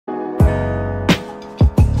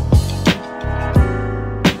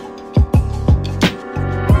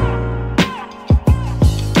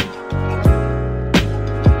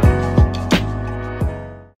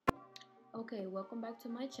welcome back to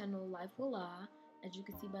my channel, Life Will La. As you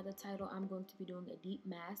can see by the title, I'm going to be doing a deep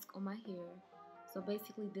mask on my hair. So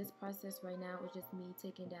basically this process right now is just me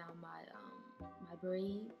taking down my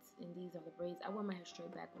braids, and these are the braids. I wear my hair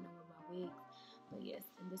straight back when I wear my wigs, but yes,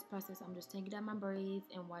 in this process I'm just taking down my braids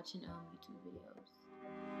and watching YouTube videos.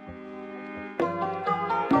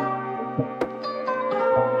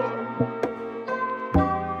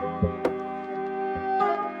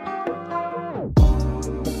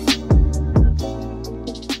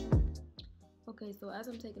 Okay, so as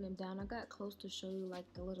I'm taking them down, I got close to show you like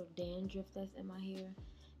the little dandruff that's in my hair,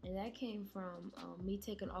 and that came from me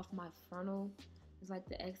taking off my frontal. It's like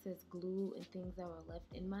the excess glue and things that were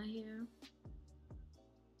left in my hair.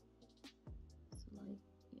 So like,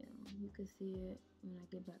 yeah, you can see it when I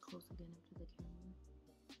get back close again up to the camera.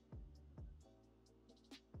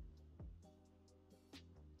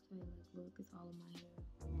 So like, look, it's all in my hair.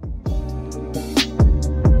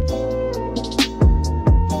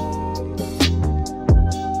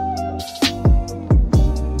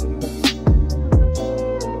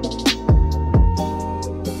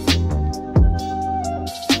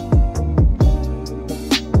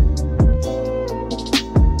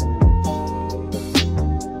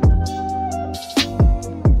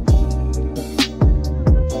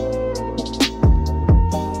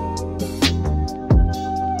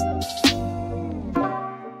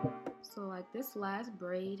 This last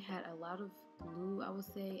braid had a lot of glue, I would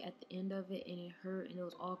say, at the end of it, and it hurt, and it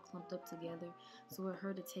was all clumped up together, so it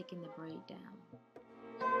hurt taking the braid down.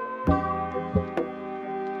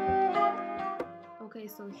 Okay,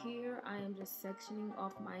 so here I am just sectioning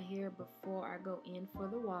off my hair before I go in for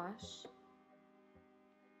the wash.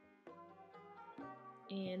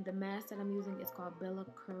 And the mask that I'm using is called Bella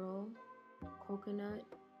Curl Coconut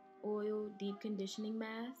Oil Deep Conditioning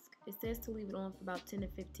Mask. It says to leave it on for about 10 to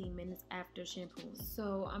 15 minutes after shampooing.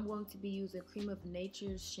 So I'm going to be using Cream of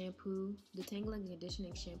Nature's shampoo, detangling and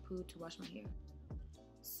conditioning shampoo, to wash my hair.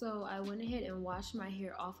 So I went ahead and washed my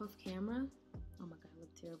hair off of camera. Oh my god, I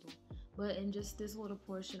look terrible. But in just this little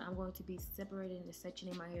portion, I'm going to be separating and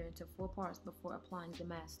sectioning my hair into 4 parts before applying the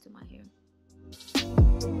mask to my hair.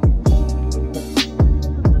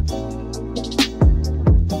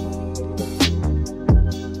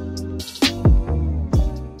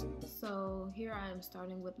 Here I am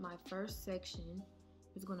starting with my first section.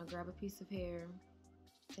 I'm just going to grab a piece of hair,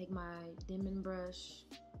 take my dimming brush,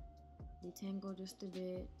 detangle just a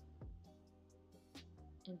bit,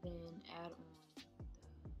 and then add on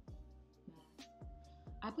the mask.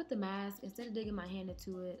 I put the mask, instead of digging my hand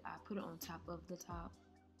into it, I put it on top of the top,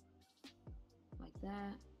 like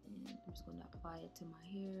that, and I'm just going to apply it to my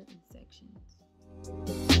hair in sections.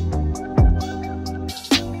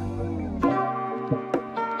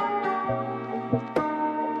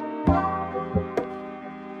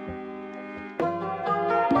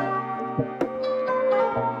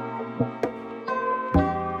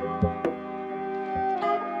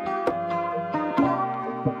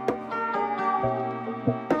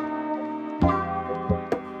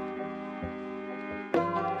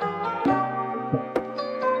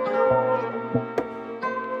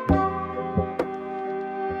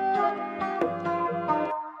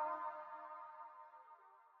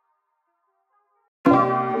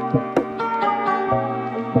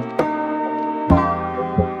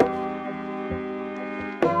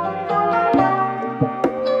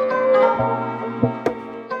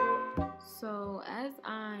 So as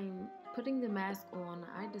I'm putting the mask on,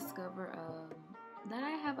 I discover that I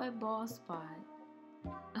have a bald spot.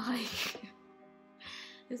 Like,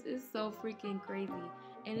 this is so freaking crazy,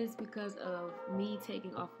 and it's because of me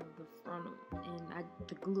taking off of the frontal and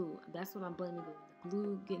the glue. That's what I'm blaming it on, the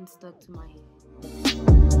glue getting stuck to my head.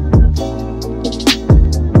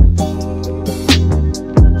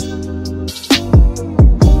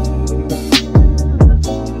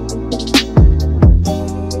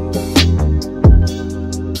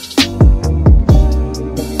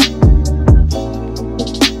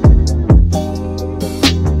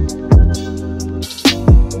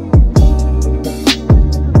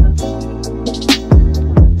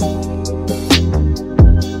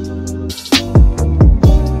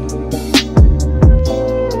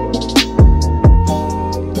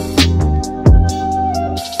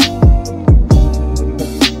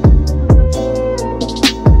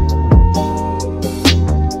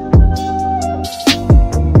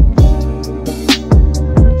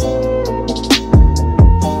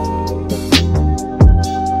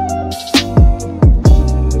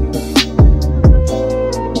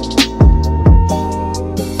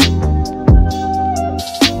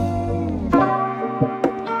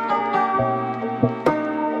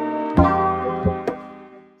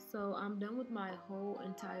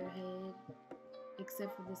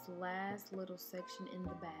 except for this last little section in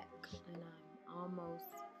the back, and I'm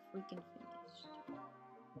almost freaking finished.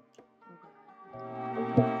 Okay.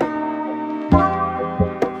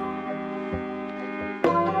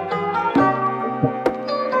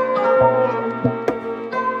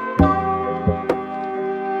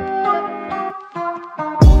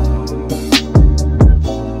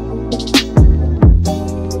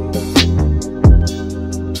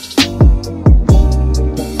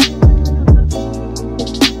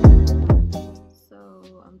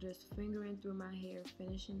 Fingering through my hair,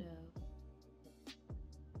 finishing up.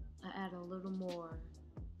 I add a little more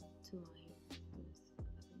to my hair.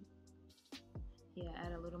 Yeah,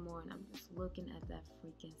 add a little more, and I'm just looking at that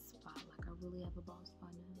freaking spot like I really have a bald spot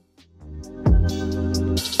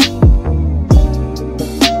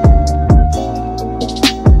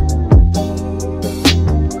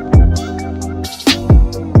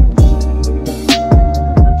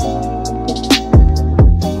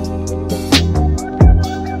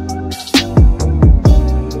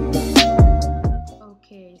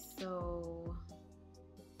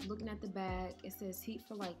looking at the back, it says heat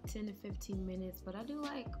for like 10 to 15 minutes, but I do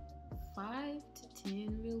like 5 to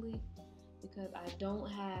 10 really, because I don't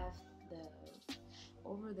have the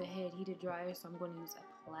over the head heated dryer, so I'm going to use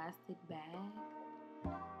a plastic bag.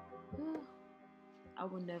 I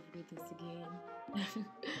will never do this again.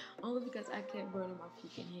 Only because I kept burning my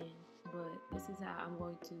freaking hand. But this is how I'm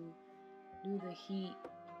going to do the heat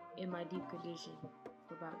in my deep condition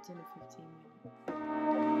for about 10 to 15 minutes.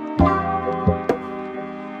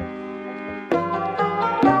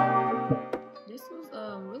 This was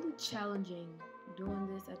really challenging doing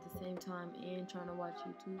this at the same time and trying to watch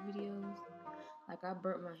YouTube videos. Like, I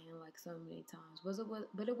burnt my hand like so many times,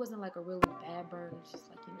 but it wasn't like a really bad burn. It's just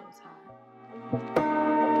like, you know, it's hot.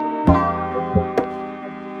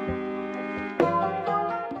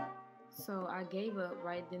 So I gave up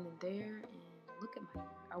right then and there, and look at my hair.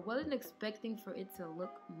 I wasn't expecting for it to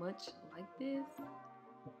look much like this,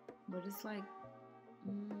 but it's like,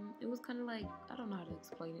 it was kind of like, I don't know how to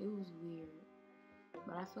explain it. It was weird,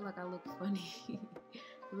 but I feel like I look funny.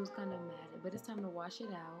 It was kind of mad, but it's time to wash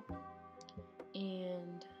it out.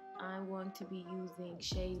 And I'm going to be using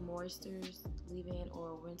Shea Moisture's leave-in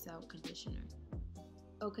or rinse out conditioner.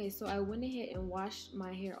 Okay, so I went ahead and washed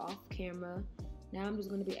my hair off camera. Now I'm just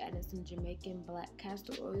going to be adding some Jamaican black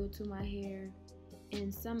castor oil to my hair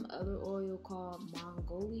and some other oil called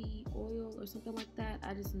Mongolian oil or something like that.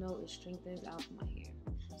 I just know it strengthens out my hair,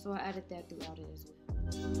 so I added that throughout it as well.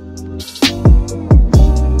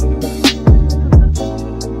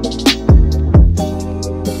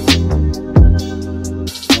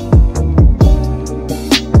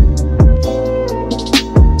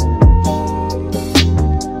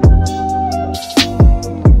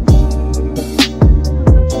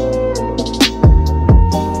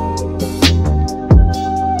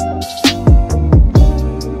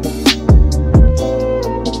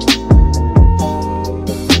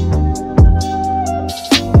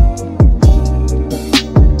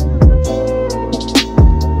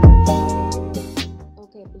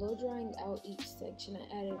 I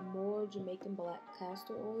added more Jamaican black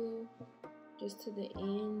castor oil just to the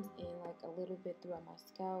ends and like a little bit throughout my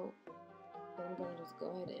scalp. Then I'm going to just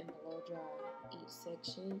go ahead and blow dry each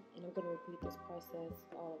section, and I'm going to repeat this process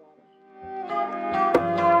all around my hair.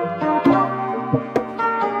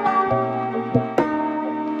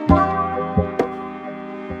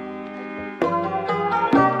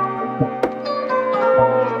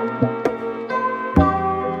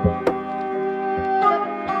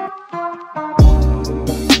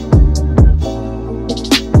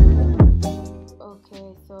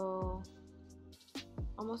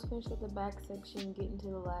 Almost finished with the back section, getting to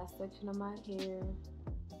the last section of my hair.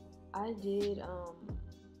 I did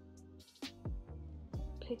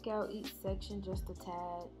pick out each section just a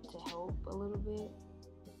tad to help a little bit,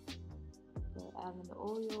 but adding the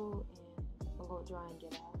oil and blow dry and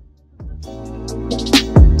get out.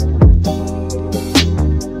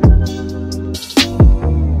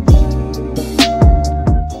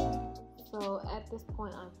 So at this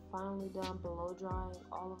point, I'm finally done blow drying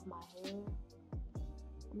all of my hair.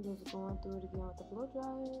 I'm just going through it again with the blow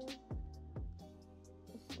dryer.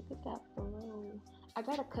 Just look at that blow. I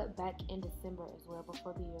got a cut back in December as well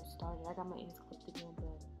before the year started. I got my ends clipped again,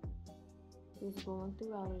 but just going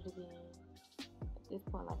throughout it again. At this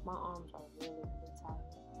point, like, my arms are really, really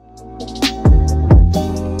tired.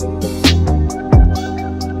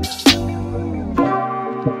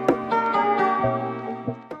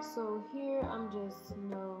 So here I'm just,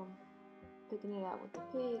 picking it out with the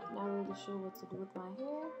pick, not really sure what to do with my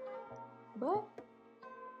hair, but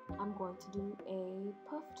I'm going to do a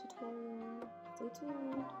puff tutorial. stay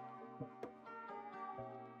tuned.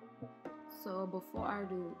 So before I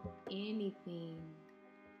do anything,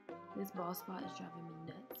 this bald spot is driving me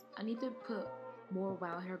nuts. I need to put more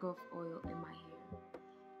wild hair growth oil in my hair.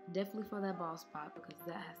 Definitely for that bald spot, because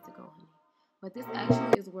that has to go, honey. But this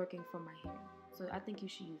actually is working for my hair, so I think you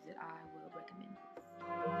should use it. I will recommend this.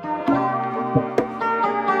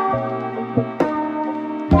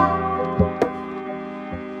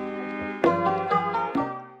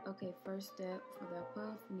 Okay, first step for that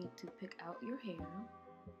puff, you need to pick out your hair.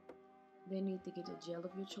 Then you need to get a gel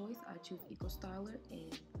of your choice. I choose xLovelala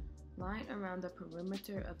and line around the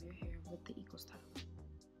perimeter of your hair with the xLovelala.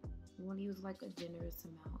 You want to use like a generous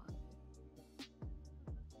amount of it.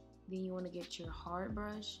 Then you want to get your hard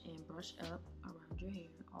brush and brush up around your hair,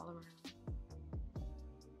 all around.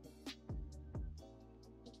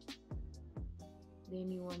 Then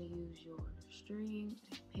you want to use your string,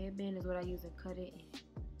 headband is what I use, and cut it and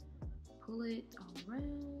pull it all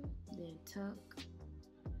around, then tuck,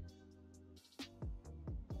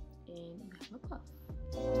 and you have a puff.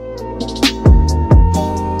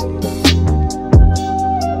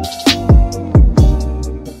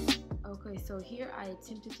 Okay, so here I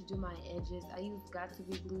attempted to do my edges. I used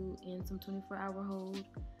got2b glue and some 24-hour hold.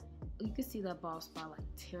 You can see that bald spot like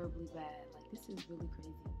terribly bad. Like, this is really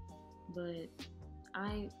crazy. But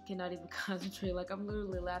I cannot even concentrate. Like, I'm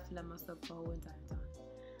literally laughing at myself the whole entire time.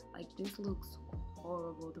 Like, this looks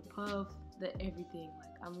horrible. The puff, the everything.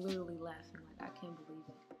 Like, I'm literally laughing. Like, I can't believe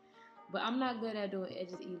it. But I'm not good at doing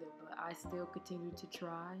edges either. But I still continue to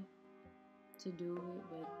try to do it.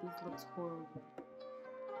 But this looks horrible.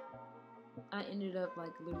 I ended up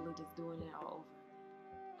like literally just doing it all over.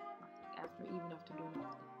 Like, even after doing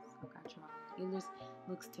all this, like, I tried. It just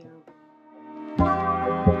looks terrible.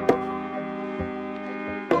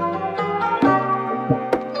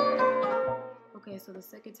 Okay, so the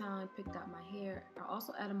second time I picked out my hair, I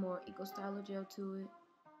also added more xLovelala gel to it.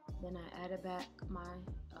 Then I added back my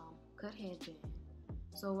cut headband.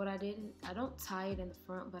 So what I did, I don't tie it in the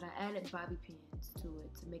front, but I added bobby pins to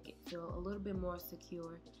it to make it feel a little bit more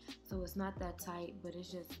secure. So it's not that tight, but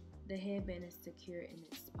it's just the headband is secure in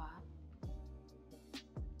its spot.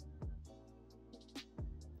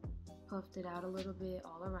 Puffed it out a little bit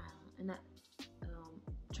all around, and I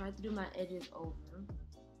tried to do my edges over.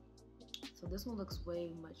 So this one looks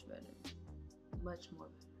way much better, much more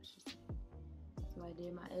better, I should say. So I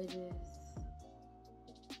did my edges.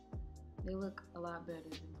 They look a lot better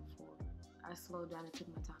than before. I slowed down and took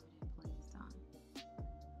my time and didn't play this time.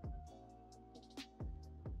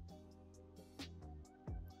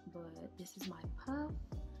 But this is my puff.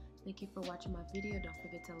 Thank you for watching my video. Don't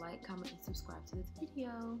forget to like, comment, and subscribe to this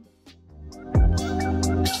video.